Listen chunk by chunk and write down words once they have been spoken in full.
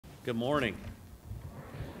Good morning.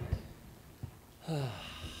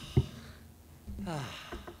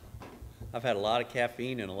 I've had a lot of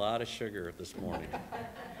caffeine and a lot of sugar this morning.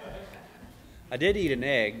 I did eat an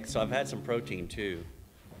egg, so I've had some protein too.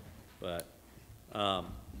 But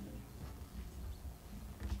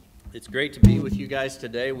it's great to be with you guys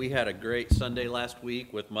today. We had a great Sunday last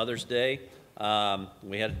week with Mother's Day.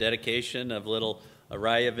 We had a dedication of little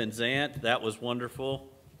Araya Vinzant. That was wonderful.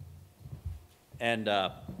 And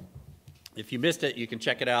if you missed it, you can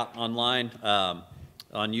check it out online on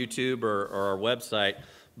YouTube or our website.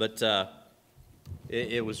 But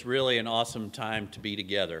it was really an awesome time to be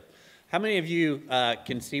together. How many of you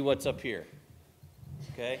can see what's up here?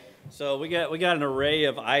 Okay, so we got an array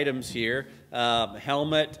of items here: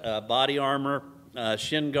 helmet, body armor,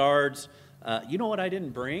 shin guards. You know what I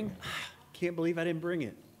didn't bring? Can't believe I didn't bring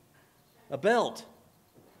it. A belt.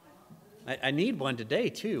 I need one today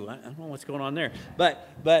too. I don't know what's going on there, but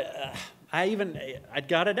I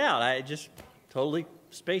got it out. I just totally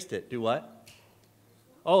spaced it. Do what?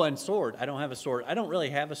 Oh, and sword. I don't have a sword. I don't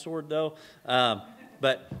really have a sword though.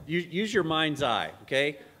 But use your mind's eye.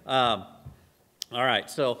 Okay. All right.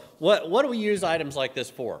 So what do we use items like this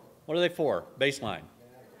for? What are they for? Baseline.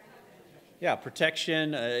 Yeah,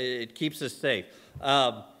 protection. It keeps us safe.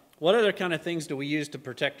 What other kind of things do we use to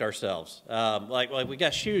protect ourselves? Like we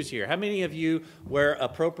got shoes here. How many of you wear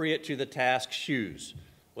appropriate to the task shoes?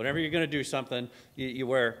 Whenever you're going to do something, you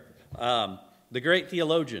wear. The great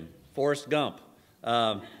theologian, Forrest Gump,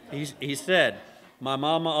 he said, "My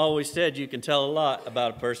mama always said you can tell a lot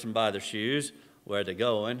about a person by their shoes, where they're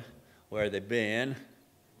going, where they've been,"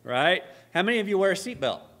 right? How many of you wear a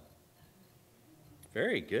seatbelt?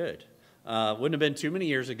 Very good. Wouldn't have been too many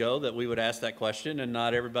years ago that we would ask that question and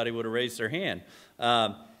not everybody would have raised their hand.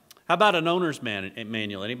 How about an owner's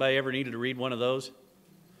manual? Anybody ever needed to read one of those?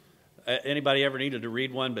 Anybody ever needed to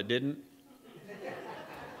read one but didn't?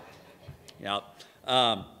 Yeah.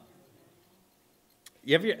 How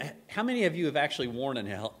many of you have actually worn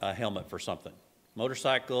a helmet for something?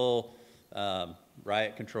 Motorcycle,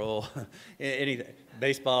 riot control, anything?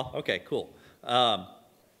 Baseball? Okay, cool.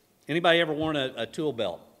 Anybody ever worn a tool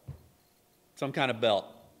belt? Some kind of belt.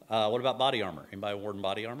 What about body armor? Anybody worn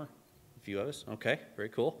body armor? A few of us. Okay, very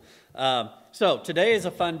cool. So today is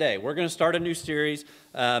a fun day. We're going to start a new series.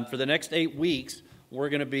 For the next 8 weeks, we're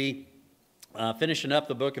going to be finishing up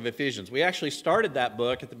the book of Ephesians. We actually started that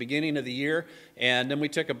book at the beginning of the year, and then we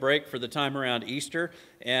took a break for the time around Easter,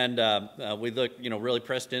 and we really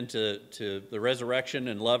pressed into the resurrection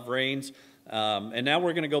and love reigns. And now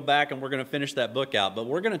we're going to go back and we're going to finish that book out. But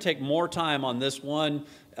we're going to take more time on this one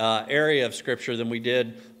area of Scripture than we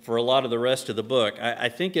did for a lot of the rest of the book. I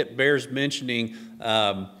think it bears mentioning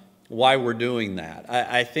why we're doing that.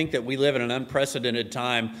 I think that we live in an unprecedented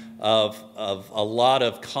time of a lot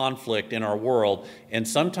of conflict in our world, and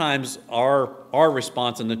sometimes our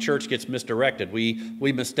response in the church gets misdirected.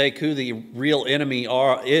 We mistake who the real enemy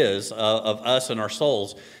is of us and our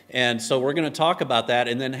souls. And so we're going to talk about that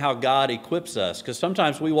and then how God equips us. Because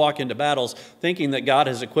sometimes we walk into battles thinking that God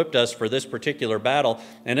has equipped us for this particular battle,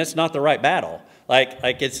 and it's not the right battle. Like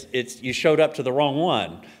it's you showed up to the wrong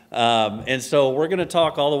one. And so we're going to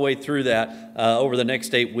talk all the way through that over the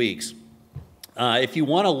next 8 weeks. If you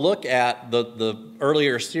want to look at the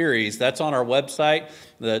earlier series, that's on our website.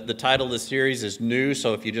 The title of the series is New,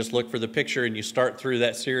 so if you just look for the picture and you start through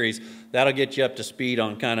that series, that'll get you up to speed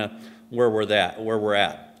on kind of where we're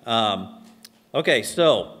at. Okay,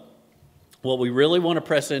 so what we really want to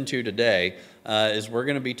press into today is we're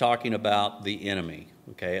going to be talking about the enemy,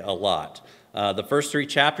 okay, a lot. The first 3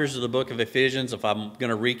 chapters of the book of Ephesians, if I'm going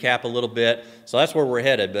to recap a little bit, so that's where we're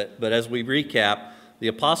headed, but as we recap, the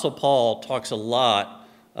Apostle Paul talks a lot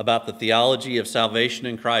about the theology of salvation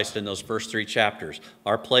in Christ in those first 3 chapters,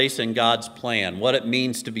 our place in God's plan, what it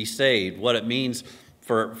means to be saved, what it means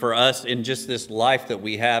for us in just this life that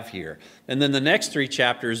we have here. And then the next 3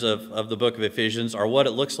 chapters of the book of Ephesians are what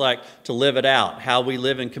it looks like to live it out, how we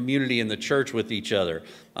live in community in the church with each other,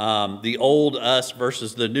 the old us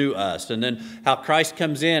versus the new us, and then how Christ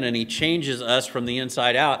comes in and he changes us from the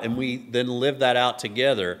inside out, and we then live that out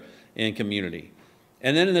together in community.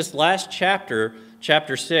 And then in this last chapter,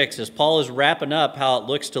 chapter 6, as Paul is wrapping up how it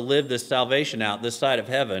looks to live this salvation out this side of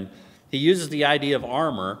heaven, he uses the idea of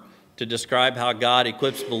armor to describe how God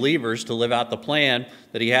equips believers to live out the plan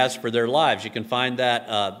that he has for their lives. You can find that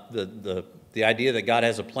the idea that God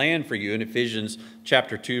has a plan for you in Ephesians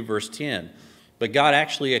chapter 2, verse 10. But God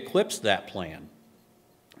actually equips that plan.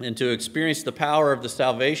 And to experience the power of the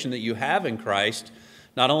salvation that you have in Christ,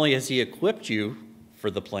 not only has he equipped you for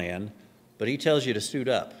the plan, but he tells you to suit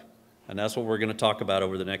up. And that's what we're going to talk about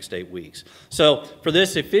over the next 8 weeks. So for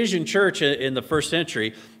this Ephesian church in the first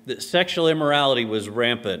century, sexual immorality was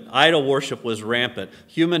rampant. Idol worship was rampant.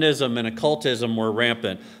 Humanism and occultism were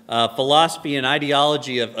rampant. Philosophy and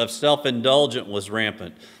ideology of self-indulgence was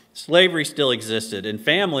rampant. Slavery still existed, and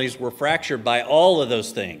families were fractured by all of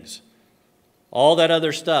those things, all that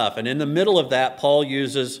other stuff. And in the middle of that, Paul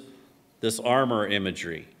uses this armor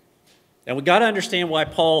imagery. And we've got to understand why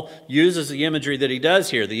Paul uses the imagery that he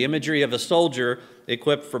does here, the imagery of a soldier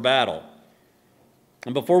equipped for battle.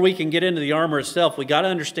 And before we can get into the armor itself, we've got to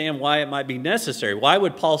understand why it might be necessary. Why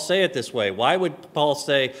would Paul say it this way? Why would Paul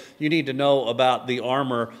say you need to know about the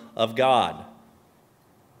armor of God?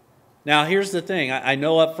 Now, here's the thing. I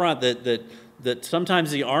know up front that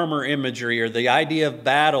sometimes the armor imagery or the idea of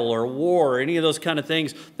battle or war or any of those kind of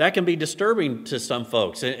things, that can be disturbing to some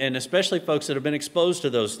folks, and especially folks that have been exposed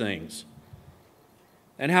to those things.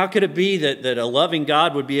 And how could it be that a loving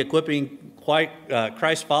God would be equipping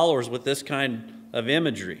Christ followers with this kind of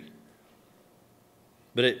imagery?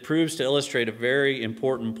 But it proves to illustrate a very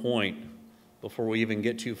important point before we even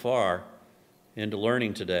get too far into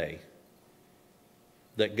learning today.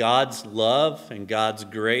 That God's love and God's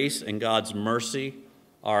grace and God's mercy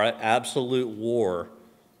are at absolute war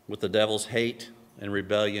with the devil's hate and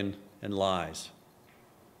rebellion and lies.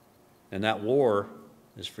 And that war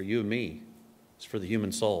is for you and me. It's for the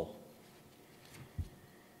human soul.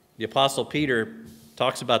 The Apostle Peter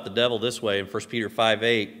talks about the devil this way in 1 Peter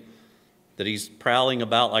 5:8, that he's prowling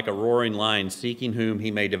about like a roaring lion, seeking whom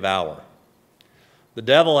he may devour. The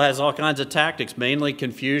devil has all kinds of tactics, mainly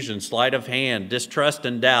confusion, sleight of hand, distrust,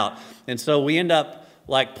 and doubt. And so we end up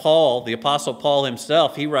like Paul, the Apostle Paul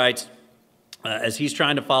himself. He writes, as he's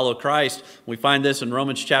trying to follow Christ, we find this in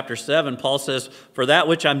Romans chapter 7. Paul says, "For that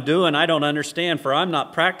which I'm doing, I don't understand, for I'm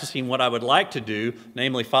not practicing what I would like to do,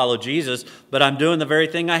 namely follow Jesus, but I'm doing the very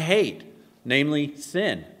thing I hate, namely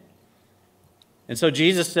sin." And so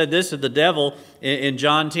Jesus said this to the devil in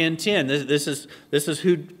John 10:10. This is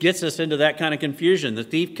who gets us into that kind of confusion. The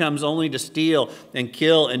thief comes only to steal and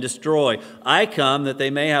kill and destroy. I come that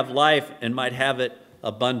they may have life and might have it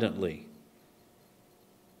abundantly.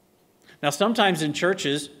 Now, sometimes in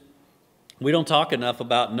churches, we don't talk enough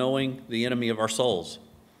about knowing the enemy of our souls.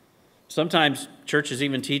 Sometimes churches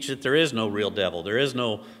even teach that there is no real devil, there is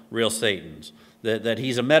no real Satan, that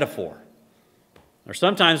he's a metaphor. Or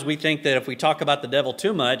sometimes we think that if we talk about the devil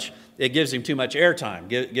too much, it gives him too much airtime,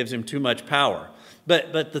 gives him too much power.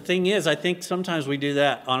 But the thing is, I think sometimes we do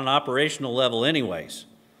that on an operational level anyways,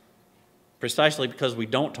 precisely because we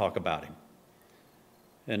don't talk about him.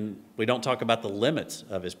 And we don't talk about the limits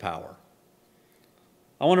of his power.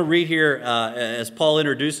 I want to read here as Paul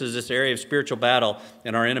introduces this area of spiritual battle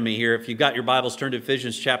and our enemy here. If you've got your Bibles, turn to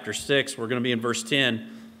Ephesians chapter 6. We're going to be in verse 10.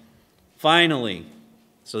 Finally,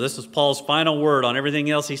 so this is Paul's final word on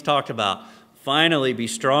everything else he's talked about. Finally, be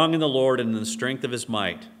strong in the Lord and in the strength of his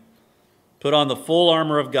might. Put on the full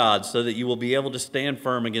armor of God so that you will be able to stand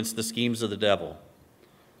firm against the schemes of the devil.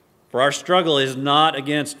 For our struggle is not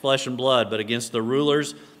against flesh and blood, but against the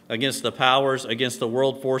rulers, against the powers, against the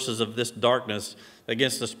world forces of this darkness,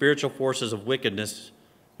 against the spiritual forces of wickedness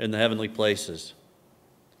in the heavenly places.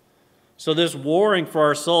 So this warring for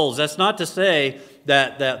our souls, that's not to say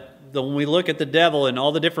that when we look at the devil and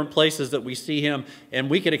all the different places that we see him, and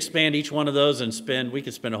we could expand each one of those and we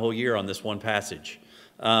could spend a whole year on this one passage.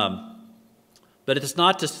 But it's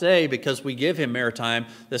not to say, because we give him maritime,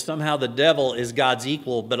 that somehow the devil is God's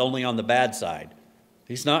equal, but only on the bad side.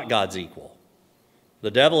 He's not God's equal. The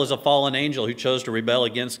devil is a fallen angel who chose to rebel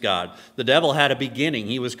against God. The devil had a beginning.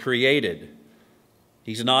 He was created.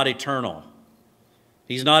 He's not eternal.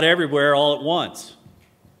 He's not everywhere all at once.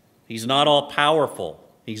 He's not all powerful.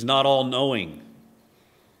 He's not all knowing.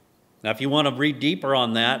 Now, if you want to read deeper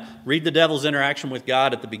on that, read the devil's interaction with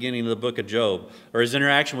God at the beginning of the book of Job, or his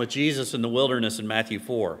interaction with Jesus in the wilderness in Matthew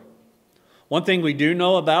 4. One thing we do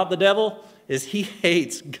know about the devil is he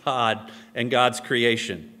hates God and God's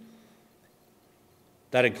creation.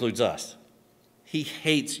 That includes us. He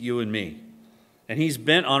hates you and me. And he's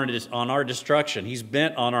bent on our destruction. He's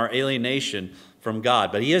bent on our alienation from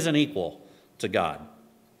God. But he isn't equal to God.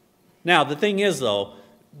 Now, the thing is, though,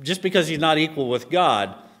 just because he's not equal with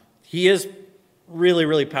God, he is really,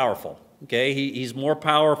 really powerful. Okay? He's more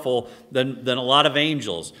powerful than a lot of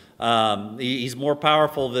angels. He's more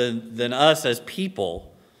powerful than us as people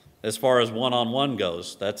as far as one-on-one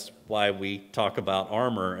goes. That's why we talk about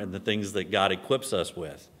armor and the things that God equips us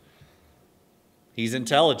with. He's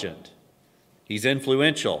intelligent. He's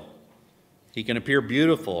influential. He can appear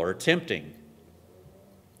beautiful or tempting.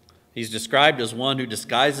 He's described as one who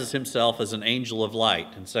disguises himself as an angel of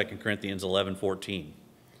light in 2 Corinthians 11:14.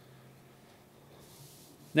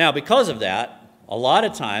 Now, because of that, a lot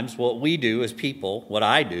of times what we do as people, what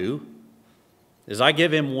I do, is I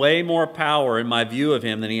give him way more power in my view of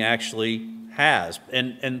him than he actually has.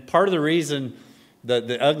 And part of the reason,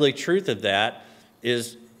 the ugly truth of that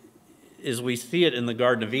is we see it in the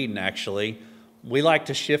Garden of Eden, actually. We like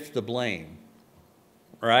to shift the blame,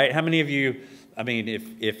 right? How many of you, I mean,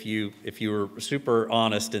 if you were super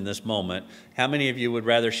honest in this moment, how many of you would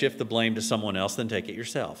rather shift the blame to someone else than take it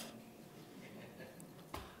yourself?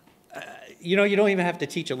 You know, you don't even have to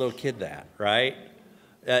teach a little kid that, right?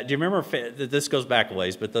 Do you remember, this goes back a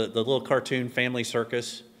ways, but the little cartoon Family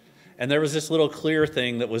Circus? And there was this little clear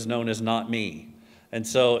thing that was known as not me. And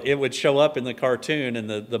so it would show up in the cartoon, and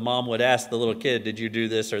the mom would ask the little kid, did you do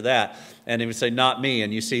this or that? And he would say, not me.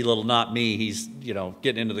 And you see little not me, he's, you know,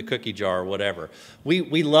 getting into the cookie jar or whatever.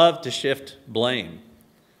 We love to shift blame.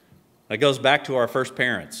 That goes back to our first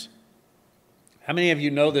parents. How many of you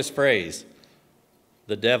know this phrase?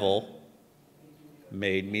 The devil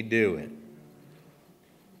made me do it.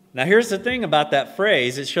 Now here's the thing about that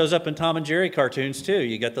phrase. It shows up in Tom and Jerry cartoons too.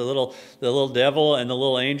 You got the little devil and the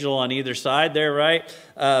little angel on either side there, right?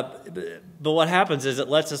 But what happens is it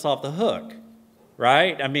lets us off the hook,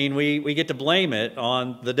 right? I mean, we get to blame it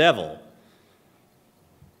on the devil.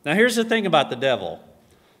 Now here's the thing about the devil.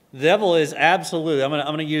 The devil is absolutely, I'm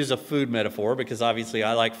going to use a food metaphor because obviously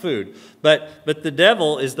I like food. But the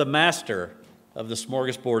devil is the master of the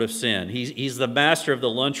smorgasbord of sin. He's the master of the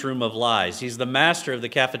lunchroom of lies. He's the master of the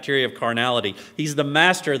cafeteria of carnality. He's the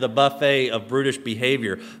master of the buffet of brutish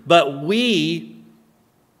behavior. But we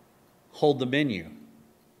hold the menu.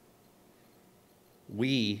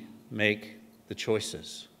 We make the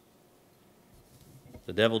choices.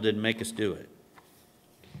 The devil didn't make us do it.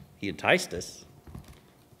 He enticed us.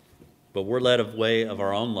 But we're led away of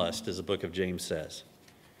our own lust, as the book of James says.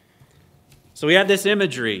 So we have this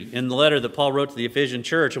imagery in the letter that Paul wrote to the Ephesian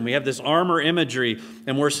church, and we have this armor imagery,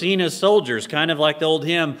 and we're seen as soldiers, kind of like the old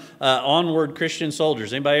hymn, Onward Christian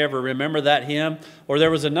Soldiers. Anybody ever remember that hymn? Or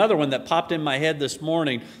there was another one that popped in my head this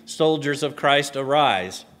morning, Soldiers of Christ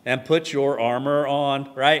Arise, and put your armor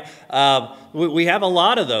on, right? We have a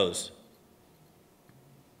lot of those.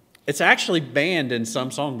 It's actually banned in some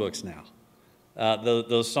songbooks now,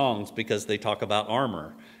 those songs, because they talk about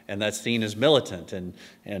armor. And that's seen as militant.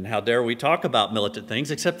 And how dare we talk about militant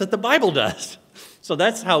things, except that the Bible does. So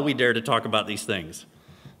that's how we dare to talk about these things.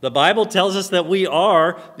 The Bible tells us that we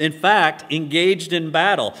are, in fact, engaged in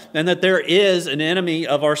battle, and that there is an enemy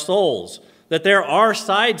of our souls, that there are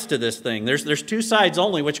sides to this thing. There's two sides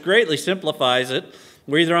only, which greatly simplifies it.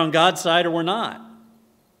 We're either on God's side or we're not.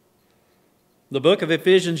 The book of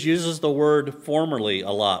Ephesians uses the word formerly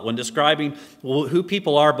a lot when describing who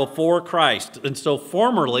people are before Christ. And so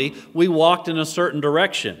formerly, we walked in a certain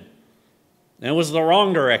direction. And it was the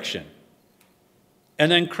wrong direction. And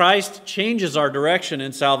then Christ changes our direction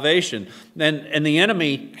in salvation. And the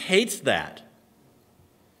enemy hates that.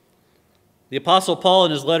 The Apostle Paul,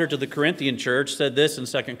 in his letter to the Corinthian church, said this in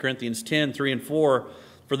 2 Corinthians 10, 3 and 4.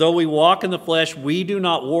 For though we walk in the flesh, we do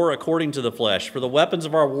not war according to the flesh. For the weapons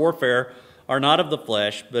of our warfare are not of the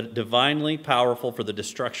flesh, but divinely powerful for the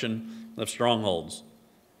destruction of strongholds.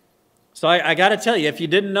 So I got to tell you, if you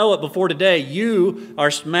didn't know it before today, you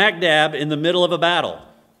are smack dab in the middle of a battle.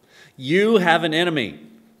 You have an enemy,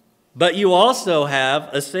 but you also have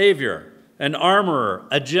a Savior, an armorer,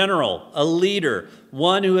 a general, a leader,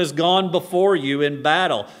 one who has gone before you in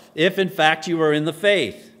battle, if in fact you are in the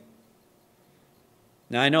faith.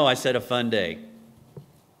 Now I know I said a fun day.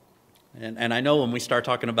 And I know when we start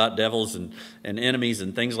talking about devils and enemies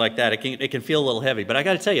and things like that, it can feel a little heavy. But I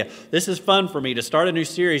got to tell you, this is fun for me to start a new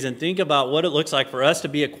series and think about what it looks like for us to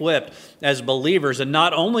be equipped as believers. And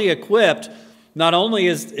not only equipped, not only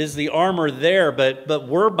is the armor there, but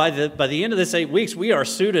we're by the end of this 8 weeks, we are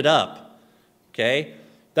suited up. Okay?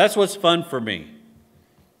 That's what's fun for me.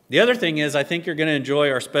 The other thing is, I think you're going to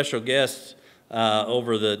enjoy our special guests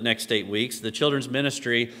over the next 8 weeks. The children's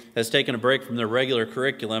ministry has taken a break from their regular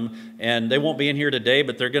curriculum, and they won't be in here today,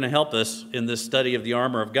 but they're going to help us in this study of the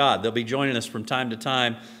armor of God. They'll be joining us from time to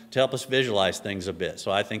time to help us visualize things a bit.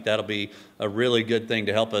 So I think that'll be a really good thing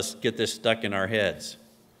to help us get this stuck in our heads.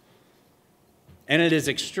 And it is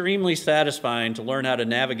extremely satisfying to learn how to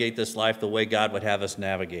navigate this life the way God would have us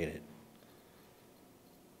navigate it.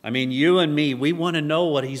 I mean, you and me, we want to know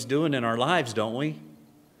what He's doing in our lives, don't we?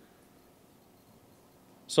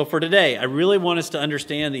 So for today, I really want us to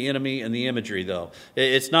understand the enemy and the imagery, though.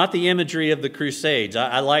 It's not the imagery of the Crusades.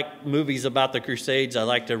 I like movies about the Crusades. I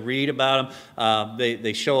like to read about them.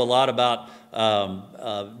 They show a lot about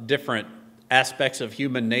different aspects of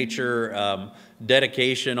human nature,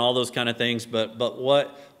 dedication, all those kind of things. But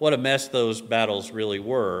what a mess those battles really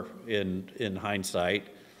were in hindsight.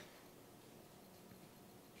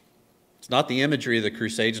 It's not the imagery of the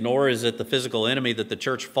Crusades, nor is it the physical enemy that the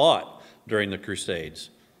church fought during the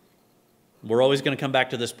Crusades. We're always going to come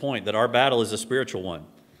back to this point that our battle is a spiritual one.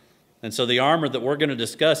 And so the armor that we're going to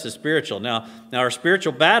discuss is spiritual. Now our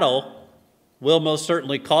spiritual battle will most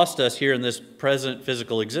certainly cost us here in this present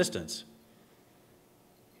physical existence.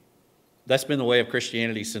 That's been the way of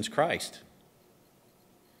Christianity since Christ.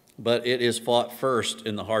 But it is fought first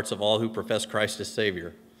in the hearts of all who profess Christ as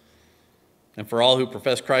Savior. And for all who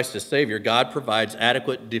profess Christ as Savior, God provides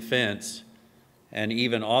adequate defense and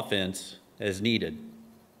even offense as needed.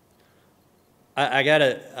 I'm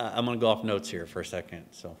going to go off notes here for a second,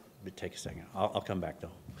 so take a second. I'll come back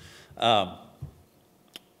though.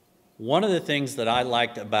 One of the things that I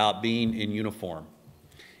liked about being in uniform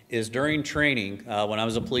is during training, when I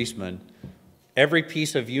was a policeman, every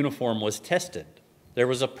piece of uniform was tested. There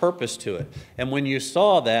was a purpose to it. And when you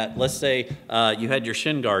saw that, let's say you had your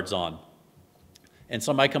shin guards on, and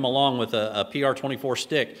somebody come along with a PR-24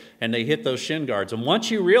 stick, and they hit those shin guards. And once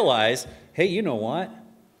you realize, hey, you know what?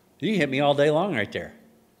 You hit me all day long right there,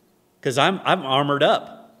 because I'm armored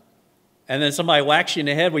up. And then somebody whacks you in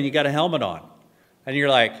the head when you got a helmet on. And you're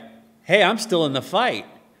like, hey, I'm still in the fight.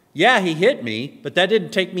 Yeah, he hit me, but that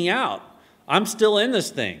didn't take me out. I'm still in this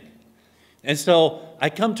thing. And so I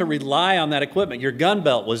come to rely on that equipment. Your gun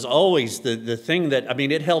belt was always the thing that, I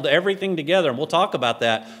mean, it held everything together. And we'll talk about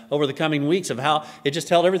that over the coming weeks of how it just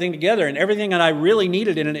held everything together. And everything that I really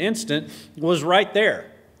needed in an instant was right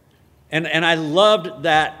there. And I loved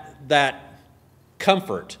that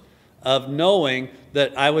comfort of knowing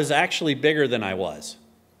that I was actually bigger than I was.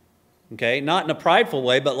 Okay? Not in a prideful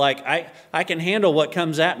way, but like I can handle what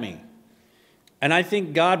comes at me. And I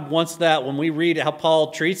think God wants that. When we read how Paul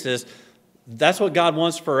treats this, that's what God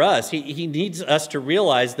wants for us. He needs us to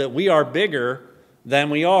realize that we are bigger than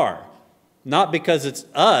we are. Not because it's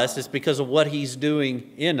us, it's because of what He's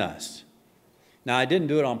doing in us. Now, I didn't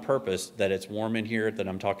do it on purpose that it's warm in here, that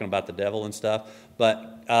I'm talking about the devil and stuff,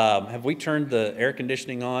 but have we turned the air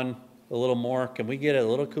conditioning on a little more? Can we get it a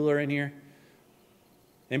little cooler in here?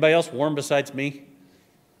 Anybody else warm besides me?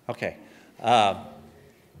 Okay.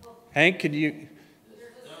 Hank, could you?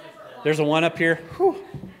 There's a one up here. Whew.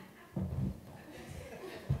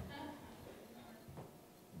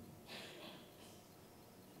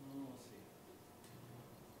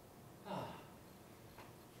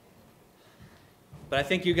 But I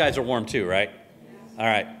think you guys are warm too, right? Yes. All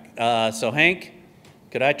right. So Hank,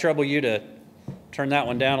 could I trouble you to turn that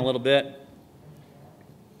one down a little bit?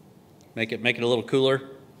 Make it a little cooler.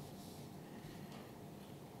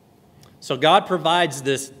 So God provides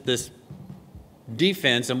this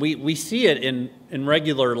defense, and we see it in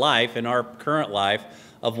regular life, in our current life,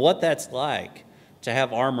 of what that's like to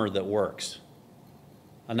have armor that works.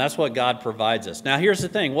 And that's what God provides us. Now, here's the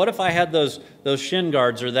thing. What if I had those shin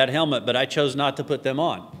guards or that helmet, but I chose not to put them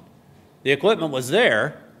on? The equipment was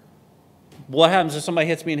there. What happens if somebody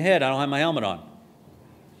hits me in the head? I don't have my helmet on.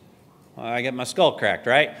 I get my skull cracked,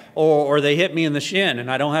 right? Or they hit me in the shin, and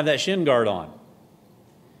I don't have that shin guard on.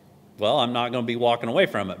 Well, I'm not going to be walking away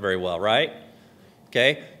from it very well, right?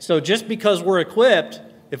 Okay? So just because we're equipped,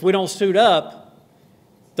 if we don't suit up,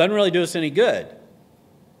 doesn't really do us any good.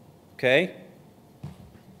 Okay?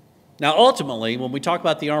 Now, ultimately, when we talk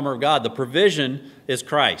about the armor of God, the provision is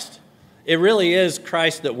Christ. It really is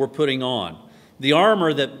Christ that we're putting on. The armor,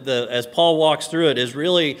 as Paul walks through it, is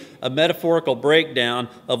really a metaphorical breakdown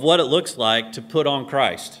of what it looks like to put on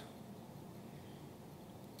Christ.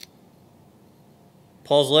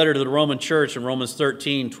 Paul's letter to the Roman church in Romans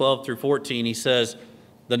 13, 12 through 14, he says,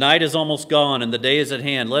 "The night is almost gone and the day is at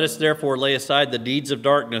hand. Let us therefore lay aside the deeds of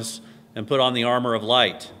darkness and put on the armor of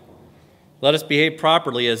light. Let us behave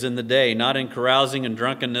properly as in the day, not in carousing and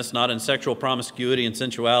drunkenness, not in sexual promiscuity and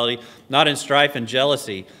sensuality, not in strife and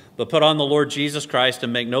jealousy, but put on the Lord Jesus Christ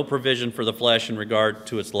and make no provision for the flesh in regard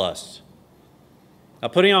to its lusts." Now,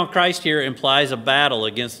 putting on Christ here implies a battle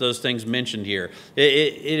against those things mentioned here.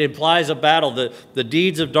 It implies a battle. The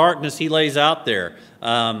deeds of darkness he lays out there,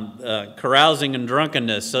 carousing and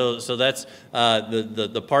drunkenness. So that's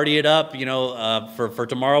the party it up, for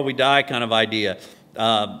tomorrow we die kind of idea.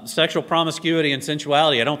 Sexual promiscuity and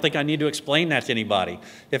sensuality. I don't think I need to explain that to anybody.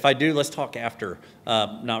 If I do, let's talk after,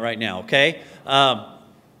 not right now, okay?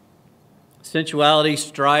 Sensuality,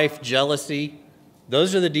 strife, jealousy,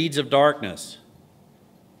 those are the deeds of darkness.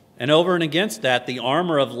 And over and against that, the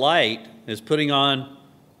armor of light is putting on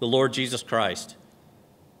the Lord Jesus Christ.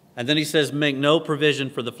 And then he says, make no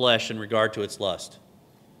provision for the flesh in regard to its lust.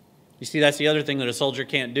 You see, that's the other thing that a soldier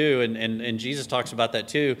can't do, and Jesus talks about that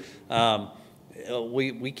too.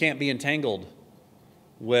 We can't be entangled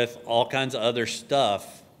with all kinds of other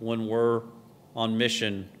stuff when we're on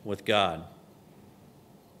mission with God.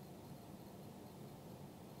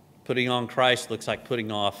 Putting on Christ looks like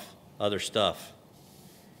putting off other stuff.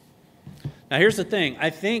 Now here's the thing. I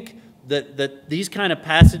think that these kind of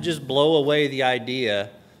passages blow away the idea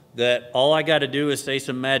that all I got to do is say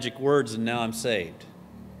some magic words and now I'm saved.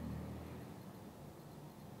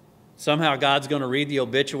 Somehow God's going to read the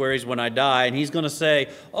obituaries when I die, and he's going to say,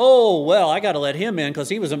 oh, well, I got to let him in because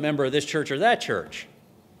he was a member of this church or that church.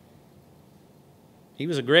 He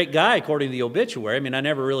was a great guy according to the obituary. I mean, I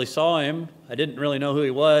never really saw him. I didn't really know who he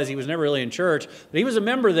was. He was never really in church. But he was a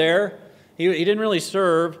member there. He didn't really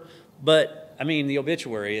serve. But, I mean, the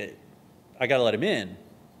obituary, I got to let him in.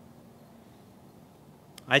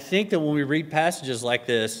 I think that when we read passages like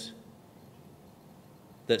this,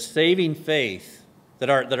 that saving faith, that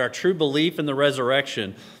our true belief in the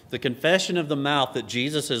resurrection, the confession of the mouth that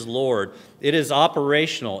Jesus is Lord, it is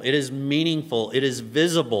operational, it is meaningful, it is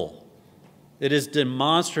visible, it is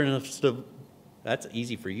demonstrative. That's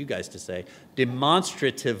easy for you guys to say.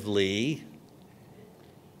 Demonstratively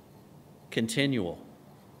continual.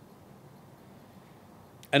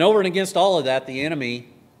 And over and against all of that, the enemy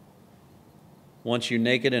wants you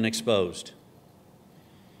naked and exposed.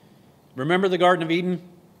 Remember the Garden of Eden?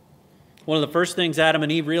 One of the first things Adam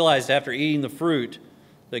and Eve realized after eating the fruit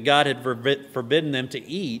that God had forbidden them to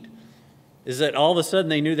eat is that all of a sudden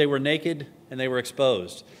they knew they were naked and they were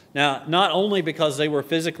exposed. Now, not only because they were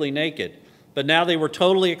physically naked, but now they were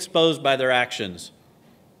totally exposed by their actions.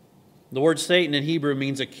 The word Satan in Hebrew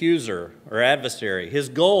means accuser or adversary. His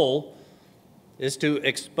goal is to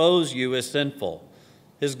expose you as sinful.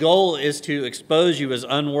 His goal is to expose you as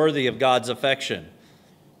unworthy of God's affection.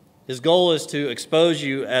 His goal is to expose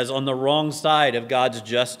you as on the wrong side of God's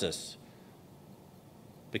justice,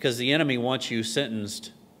 because the enemy wants you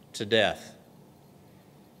sentenced to death.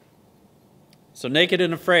 So naked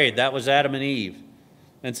and afraid, that was Adam and Eve.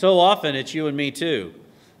 And so often it's you and me too.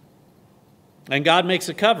 And God makes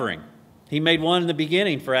a covering. He made one in the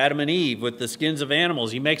beginning for Adam and Eve with the skins of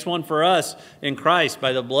animals. He makes one for us in Christ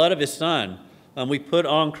by the blood of his Son. And we put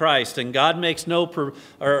on Christ, and God makes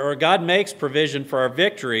God makes provision for our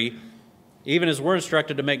victory, even as we're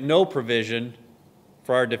instructed to make no provision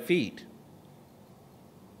for our defeat.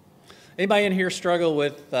 Anybody in here struggle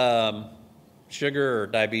with sugar or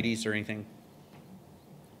diabetes or anything?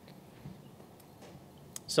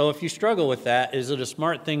 So if you struggle with that, is it a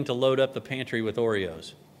smart thing to load up the pantry with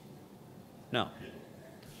Oreos? No.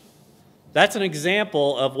 That's an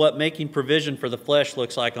example of what making provision for the flesh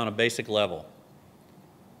looks like on a basic level.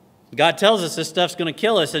 God tells us this stuff's going to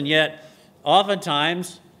kill us, and yet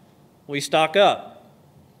oftentimes we stock up.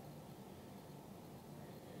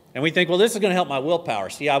 And we think, well, this is going to help my willpower.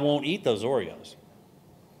 See, I won't eat those Oreos.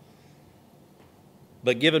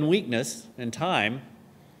 But given weakness and time,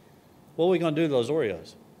 what are we going to do to those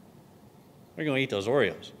Oreos? We're going to eat those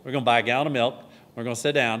Oreos. We're going to buy a gallon of milk. We're going to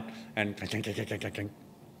sit down and...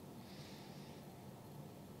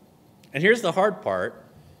 And here's the hard part.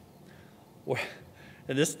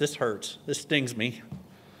 And this hurts. This stings me.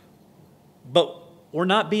 But we're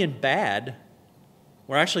not being bad.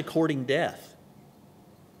 We're actually courting death.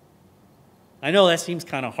 I know that seems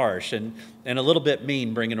kind of harsh and a little bit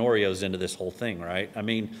mean bringing Oreos into this whole thing, right? I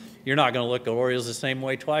mean, you're not going to look at Oreos the same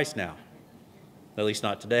way twice now. At least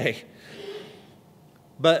not today.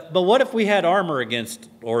 But what if we had armor against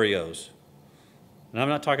Oreos? And I'm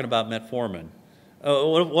not talking about metformin.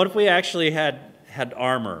 What if we actually had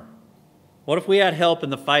armor? What if we had help in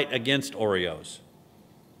the fight against Oreos?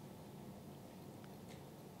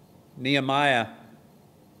 Nehemiah,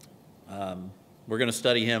 we're going to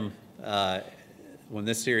study him when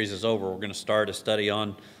this series is over. We're going to start a study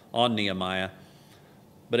on Nehemiah.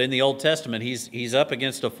 But in the Old Testament, he's up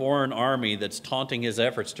against a foreign army that's taunting his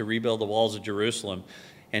efforts to rebuild the walls of Jerusalem.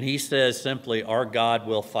 And he says simply, our God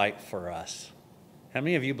will fight for us. How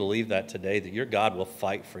many of you believe that today, that your God will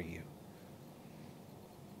fight for you?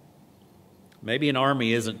 Maybe an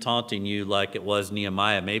army isn't taunting you like it was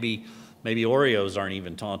Nehemiah. Maybe Oreos aren't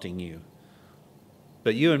even taunting you.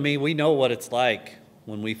 But you and me, we know what it's like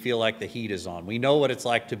when we feel like the heat is on. We know what it's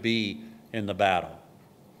like to be in the battle.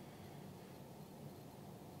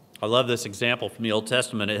 I love this example from the Old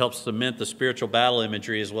Testament. It helps cement the spiritual battle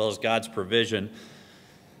imagery as well as God's provision.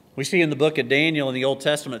 We see in the book of Daniel in the Old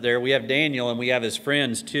Testament there, we have Daniel and we have his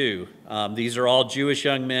friends too. These are all Jewish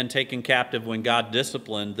young men taken captive when God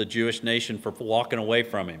disciplined the Jewish nation for walking away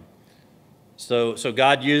from him. So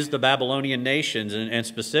God used the Babylonian nations, and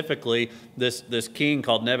specifically this king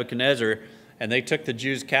called Nebuchadnezzar, and they took the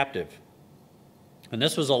Jews captive. And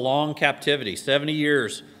this was a long captivity, 70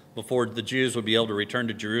 years before the Jews would be able to return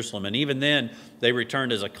to Jerusalem. And even then, they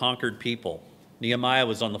returned as a conquered people. Nehemiah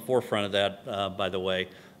was on the forefront of that, by the way,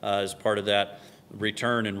 as part of that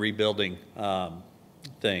return and rebuilding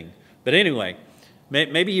thing. But anyway,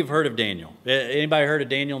 maybe you've heard of Daniel. Anybody heard of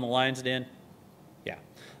Daniel in the lion's den?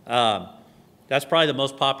 Yeah. That's probably the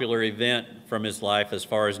most popular event from his life as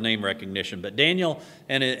far as name recognition. But Daniel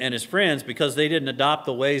and his friends, because they didn't adopt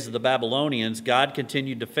the ways of the Babylonians, God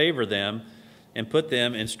continued to favor them and put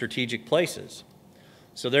them in strategic places.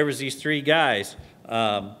 So there was these three guys,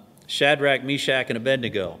 Shadrach, Meshach, and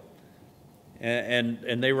Abednego.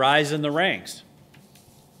 And they rise in the ranks.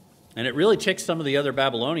 And it really ticks some of the other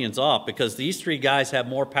Babylonians off, because these three guys have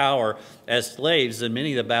more power as slaves than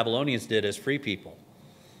many of the Babylonians did as free people.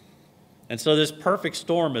 And so this perfect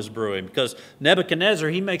storm is brewing, because Nebuchadnezzar,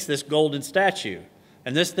 he makes this golden statue.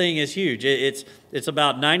 And this thing is huge. It's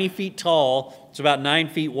about 90 feet tall. It's about 9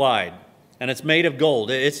 feet wide. And it's made of gold.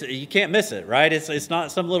 You can't miss it, right? It's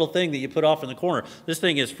not some little thing that you put off in the corner. This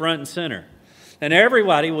thing is front and center. And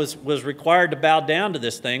everybody was required to bow down to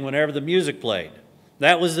this thing whenever the music played.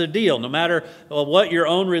 That was the deal. No matter what your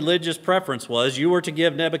own religious preference was, you were to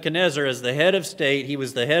give Nebuchadnezzar as the head of state. He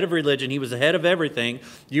was the head of religion. He was the head of everything.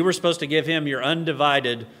 You were supposed to give him your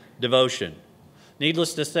undivided devotion.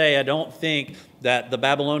 Needless to say, I don't think that the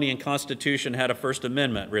Babylonian Constitution had a First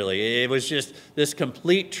Amendment, really. It was just this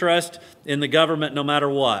complete trust in the government no matter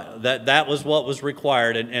what. That was what was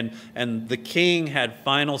required, and the king had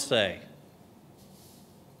final say.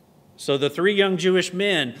 So the three young Jewish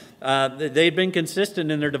men, they'd been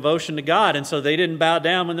consistent in their devotion to God, and so they didn't bow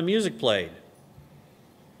down when the music played.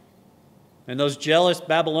 And those jealous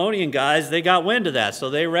Babylonian guys, they got wind of that, so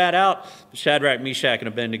they rat out Shadrach, Meshach, and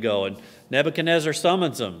Abednego, and Nebuchadnezzar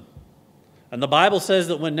summons them. And the Bible says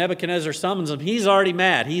that when Nebuchadnezzar summons them, he's already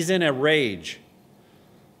mad. He's in a rage.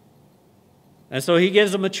 And so he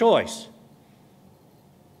gives them a choice.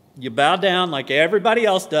 You bow down like everybody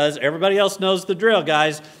else does. Everybody else knows the drill,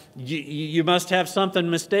 guys. You must have something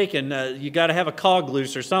mistaken. You got to have a cog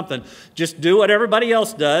loose or something. Just do what everybody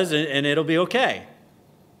else does, and it'll be okay.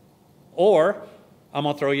 Or I'm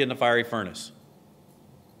going to throw you in the fiery furnace.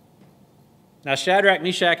 Now, Shadrach,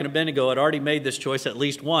 Meshach, and Abednego had already made this choice at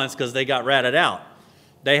least once because they got ratted out.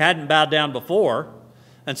 They hadn't bowed down before,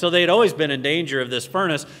 and so they had always been in danger of this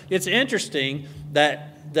furnace. It's interesting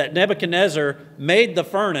that Nebuchadnezzar made the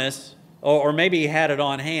furnace, or maybe he had it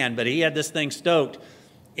on hand, but he had this thing stoked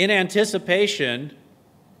in anticipation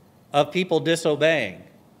of people disobeying.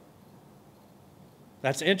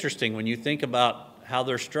 That's interesting when you think about how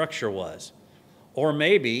their structure was. Or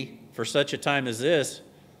maybe, for such a time as this,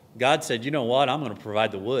 God said, you know what, I'm going to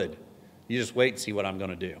provide the wood. You just wait and see what I'm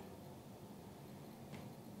going to do.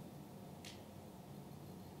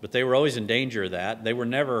 But they were always in danger of that. They were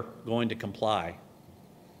never going to comply.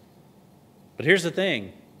 But here's the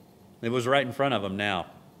thing. It was right in front of them now.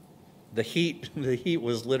 The heat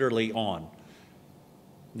was literally on.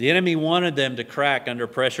 The enemy wanted them to crack under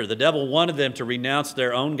pressure. The devil wanted them to renounce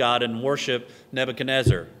their own God and worship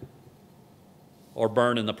Nebuchadnezzar or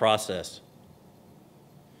burn in the process.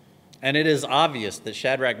 And it is obvious that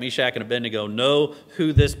Shadrach, Meshach, and Abednego know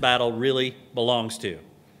who this battle really belongs to.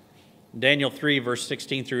 Daniel 3, verse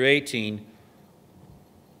 16 through 18,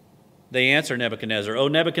 they answer Nebuchadnezzar, "O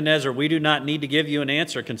Nebuchadnezzar, we do not need to give you an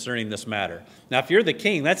answer concerning this matter." Now, if you're the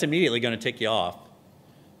king, that's immediately going to tick you off.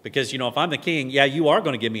 Because, if I'm the king, yeah, you are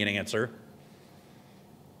going to give me an answer.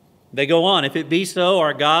 They go on, "If it be so,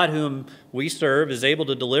 our God whom we serve is able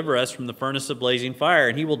to deliver us from the furnace of blazing fire,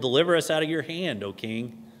 and he will deliver us out of your hand, O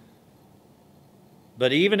king.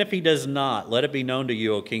 But even if he does not, let it be known to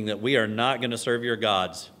you, O king, that we are not going to serve your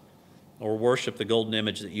gods or worship the golden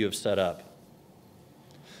image that you have set up."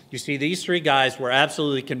 You see, these three guys were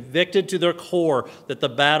absolutely convicted to their core that the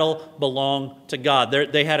battle belonged to God.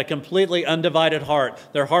 They had a completely undivided heart.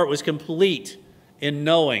 Their heart was complete in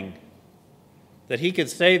knowing that he could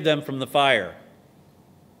save them from the fire.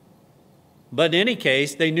 But in any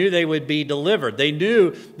case, they knew they would be delivered. They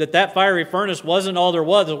knew that that fiery furnace wasn't all there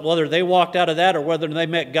was, whether they walked out of that or whether they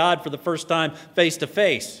met God for the first time face to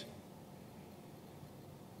face.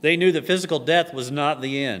 They knew that physical death was not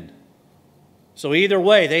the end. So either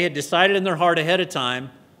way, they had decided in their heart ahead of time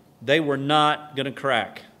they were not going to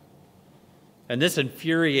crack. And this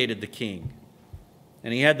infuriated the king.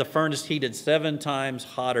 And he had the furnace heated 7 times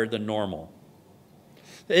hotter than normal.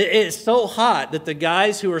 It's so hot that the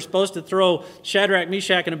guys who are supposed to throw Shadrach,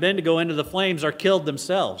 Meshach, and Abednego into the flames are killed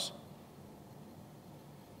themselves.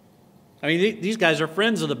 I mean, these guys are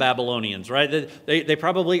friends of the Babylonians, right? They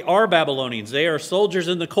probably are Babylonians. They are soldiers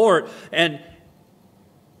in the court, and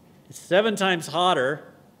it's 7 times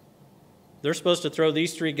hotter. They're supposed to throw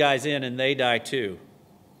these 3 guys in, and they die too.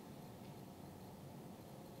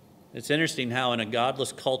 It's interesting how in a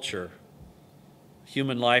godless culture,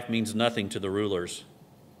 human life means nothing to the rulers,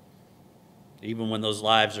 even when those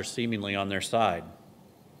lives are seemingly on their side.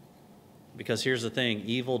 Because here's the thing,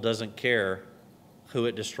 evil doesn't care who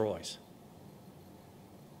it destroys.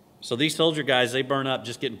 So these soldier guys, they burn up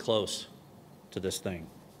just getting close to this thing.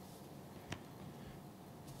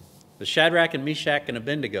 The Shadrach and Meshach and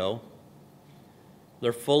Abednego,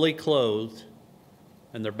 they're fully clothed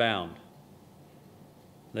and they're bound.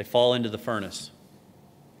 They fall into the furnace.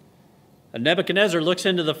 And Nebuchadnezzar looks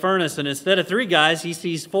into the furnace, and instead of 3 guys, he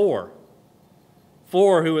sees 4.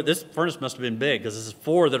 4 who, this furnace must have been big, because this is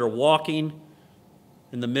 4 that are walking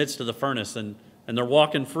in the midst of the furnace, and they're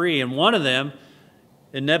walking free. And one of them,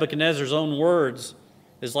 in Nebuchadnezzar's own words,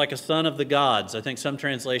 is like a son of the gods. I think some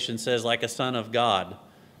translation says like a son of God.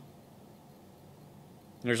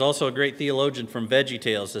 There's also a great theologian from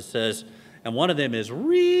VeggieTales that says, and one of them is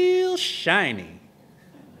real shiny.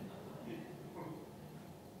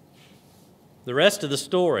 The rest of the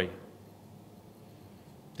story,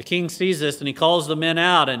 the king sees this and he calls the men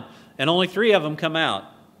out, and only 3 of them come out.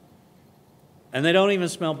 And they don't even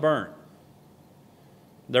smell burnt.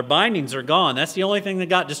 Their bindings are gone. That's the only thing that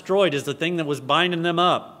got destroyed, is the thing that was binding them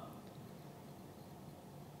up.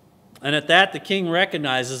 And at that, the king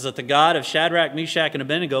recognizes that the God of Shadrach, Meshach, and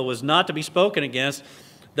Abednego was not to be spoken against,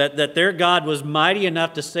 that their God was mighty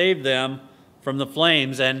enough to save them from the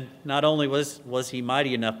flames, and not only was he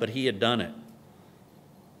mighty enough, but he had done it.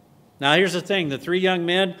 Now here's the thing, the 3 young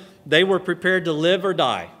men, they were prepared to live or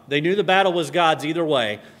die. They knew the battle was God's either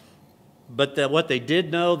way, but what they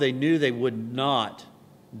did know, they knew they would not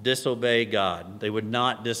disobey God. They would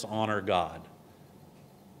not dishonor God.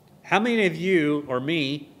 How many of you, or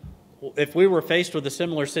me, if we were faced with a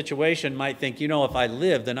similar situation, might think, you know, if I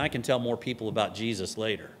live, then I can tell more people about Jesus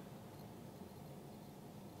later?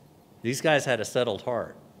 These guys had a settled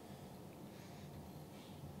heart.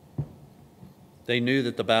 They knew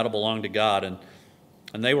that the battle belonged to God,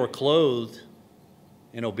 and they were clothed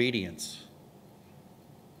in obedience.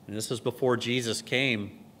 And this is before Jesus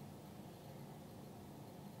came.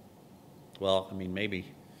 Well, I mean,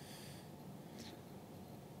 maybe.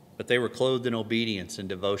 But they were clothed in obedience and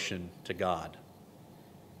devotion to God.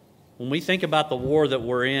 When we think about the war that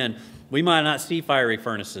we're in, we might not see fiery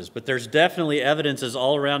furnaces, but there's definitely evidences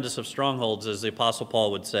all around us of strongholds, as the Apostle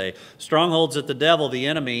Paul would say. Strongholds that the devil, the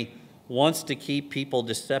enemy, wants to keep people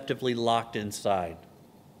deceptively locked inside.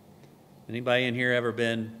 Anybody in here ever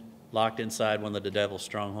been locked inside one of the devil's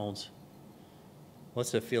strongholds?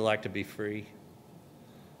 What's it feel like to be free?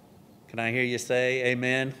 Can I hear you say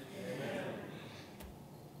amen? Amen.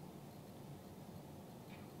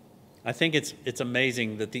 I think it's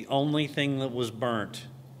amazing that the only thing that was burnt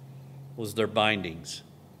was their bindings.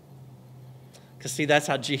 Because see, that's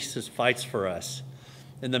how Jesus fights for us.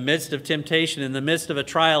 In the midst of temptation, in the midst of a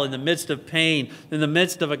trial, in the midst of pain, in the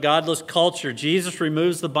midst of a godless culture, Jesus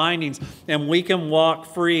removes the bindings, and we can walk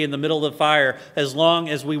free in the middle of the fire as long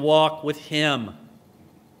as we walk with Him.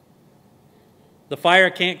 The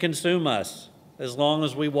fire can't consume us as long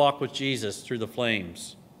as we walk with Jesus through the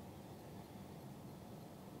flames.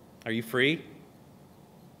 Are you free?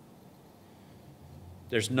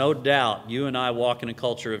 There's no doubt you and I walk in a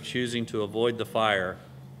culture of choosing to avoid the fire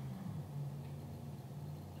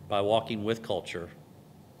by walking with culture.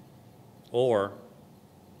 Or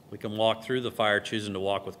we can walk through the fire choosing to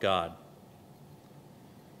walk with God.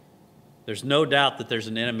 There's no doubt that there's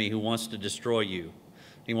an enemy who wants to destroy you.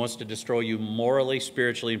 He wants to destroy you morally,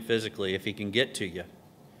 spiritually, and physically if he can get to you.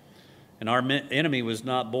 And our enemy was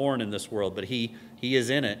not born in this world, but he is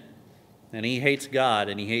in it. And he hates God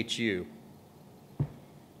and he hates you.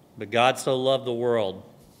 But God so loved the world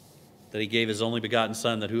that he gave his only begotten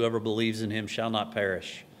Son, that whoever believes in him shall not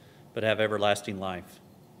perish, but have everlasting life.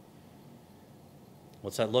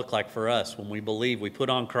 What's that look like for us? When we believe, we put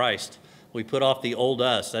on Christ. We put off the old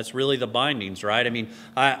us. That's really the bindings, right? I mean,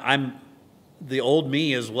 the old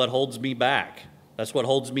me is what holds me back. That's what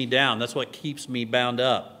holds me down. That's what keeps me bound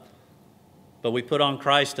up. But we put on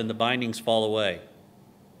Christ and the bindings fall away.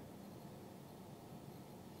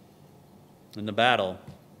 In the battle,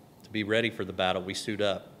 to be ready for the battle, we suit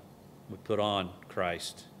up. We put on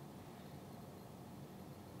Christ.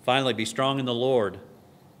 Finally, be strong in the Lord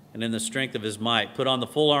and in the strength of his might. Put on the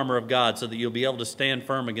full armor of God so that you'll be able to stand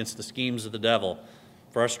firm against the schemes of the devil.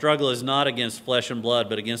 For our struggle is not against flesh and blood,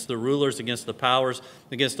 but against the rulers, against the powers,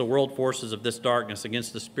 against the world forces of this darkness,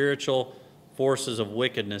 against the spiritual forces of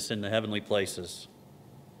wickedness in the heavenly places.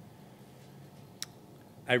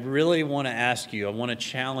 I really want to ask you, I want to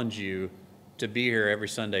challenge you to be here every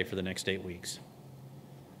Sunday for the next 8 weeks.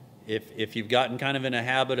 If you've gotten kind of in a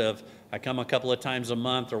habit of, I come a couple of times a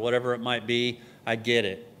month or whatever it might be, I get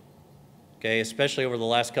it. Okay, especially over the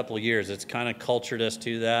last couple of years, it's kind of cultured us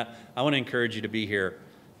to that. I want to encourage you to be here.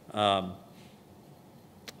 I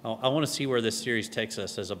want to see where this series takes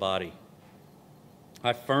us as a body.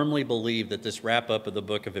 I firmly believe that this wrap-up of the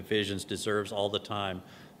book of Ephesians deserves all the time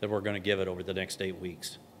that we're going to give it over the next 8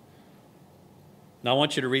 weeks. Now, I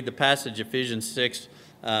want you to read the passage, Ephesians 6,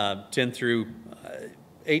 10 through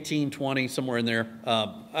 18, 20, somewhere in there.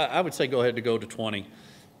 I would say go ahead to go to 20.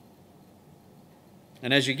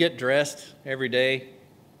 And as you get dressed every day,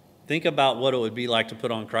 think about what it would be like to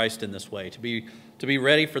put on Christ in this way, to be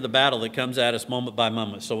ready for the battle that comes at us moment by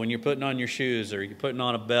moment. So when you're putting on your shoes, or you're putting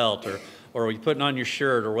on a belt, or you're putting on your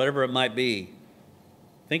shirt, or whatever it might be,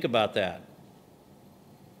 think about that.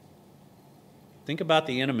 Think about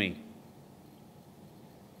the enemy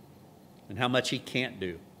and how much he can't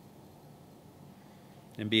do,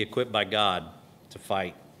 and be equipped by God to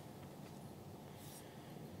fight.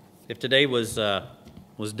 If today was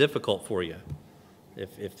difficult for you,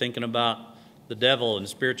 if thinking about the devil and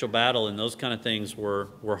spiritual battle and those kind of things were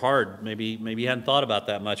hard, maybe you hadn't thought about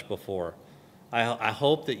that much before, I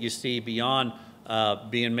hope that you see beyond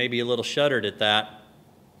being maybe a little shuddered at that.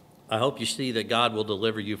 I hope you see that God will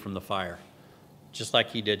deliver you from the fire, just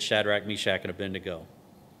like he did Shadrach, Meshach, and Abednego.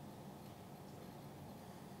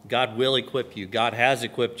 God will equip you. God has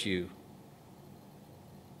equipped you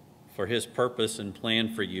for his purpose and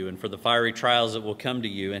plan for you and for the fiery trials that will come to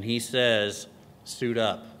you. And he says, suit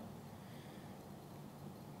up.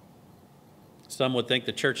 Some would think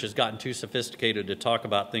the church has gotten too sophisticated to talk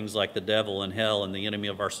about things like the devil and hell and the enemy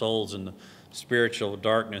of our souls and the spiritual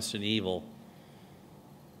darkness and evil.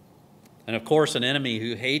 And of course, an enemy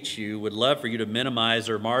who hates you would love for you to minimize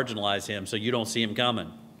or marginalize him so you don't see him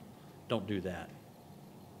coming. Don't do that.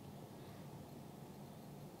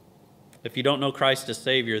 If you don't know Christ as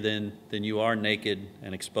Savior, then you are naked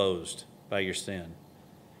and exposed by your sin.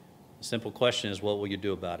 The simple question is, what will you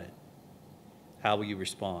do about it? How will you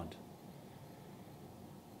respond?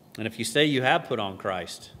 And if you say you have put on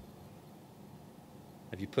Christ,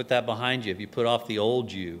 have you put that behind you? Have you put off the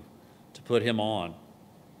old you to put him on?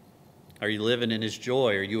 Are you living in his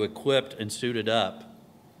joy? Are you equipped and suited up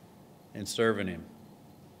and serving him?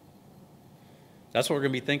 That's what we're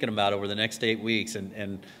going to be thinking about over the next 8 weeks.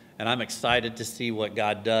 And I'm excited to see what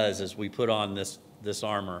God does as we put on this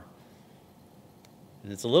armor.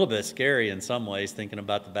 And it's a little bit scary in some ways, thinking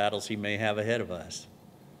about the battles he may have ahead of us.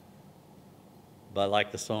 But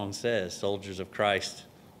like the song says, soldiers of Christ,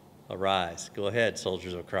 arise. Go ahead,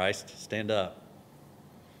 soldiers of Christ, stand up.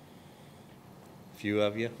 A few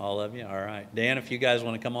of you, all of you, all right. Dan, if you guys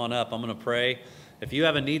want to come on up, I'm going to pray. If you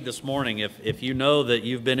have a need this morning, if you know that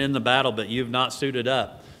you've been in the battle but you've not suited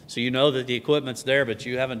up, so you know that the equipment's there but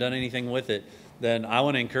you haven't done anything with it, then I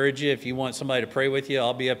want to encourage you. If you want somebody to pray with you,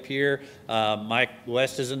 I'll be up here. Mike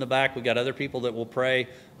West is in the back. We've got other people that will pray.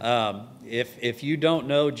 If you don't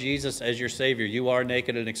know Jesus as your Savior, you are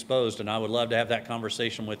naked and exposed, and I would love to have that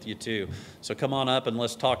conversation with you too. So come on up and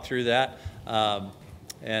let's talk through that.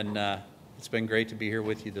 It's been great to be here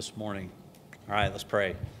with you this morning. All right, let's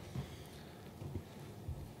pray.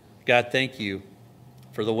 God, thank you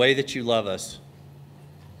for the way that you love us.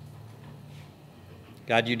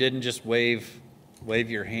 God, you didn't just wave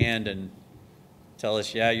your hand and tell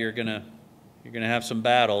us, yeah, you're gonna have some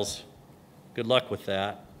battles. Good luck with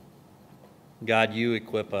that. God, you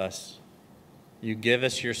equip us. You give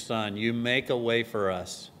us your Son. You make a way for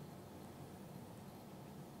us.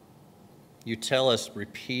 You tell us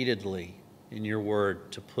repeatedly in your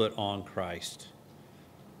word to put on Christ.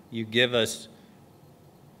 You give us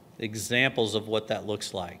examples of what that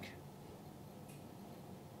looks like.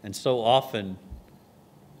 And so often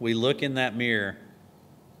we look in that mirror,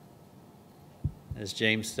 as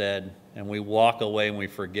James said, and we walk away and we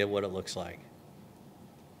forget what it looks like.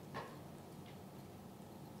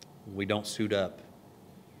 We don't suit up.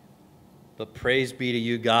 But praise be to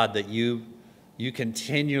you, God, that you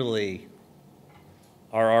continually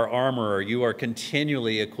are our armorer. You are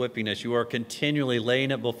continually equipping us. You are continually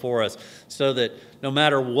laying it before us so that no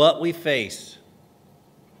matter what we face,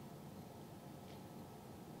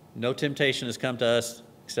 no temptation has come to us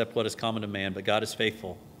except what is common to man, but God is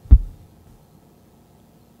faithful.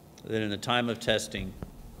 That in the time of testing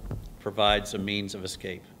provides a means of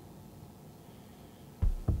escape.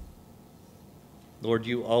 Lord,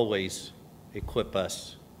 you always equip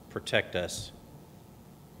us, protect us.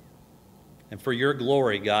 And for your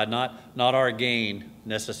glory, God, not our gain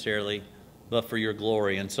necessarily, but for your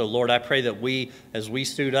glory. And so, Lord, I pray that we, as we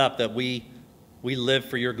suit up, that we live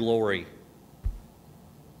for your glory.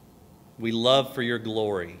 We love for your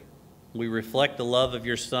glory. We reflect the love of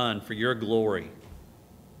your Son for your glory.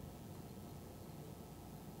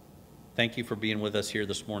 Thank you for being with us here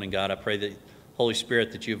this morning, God. I pray that, Holy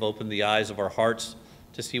Spirit, that you've opened the eyes of our hearts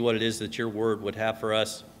to see what it is that your word would have for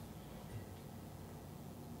us,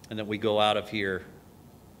 and that we go out of here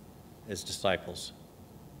as disciples.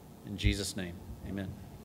 In Jesus' name, amen.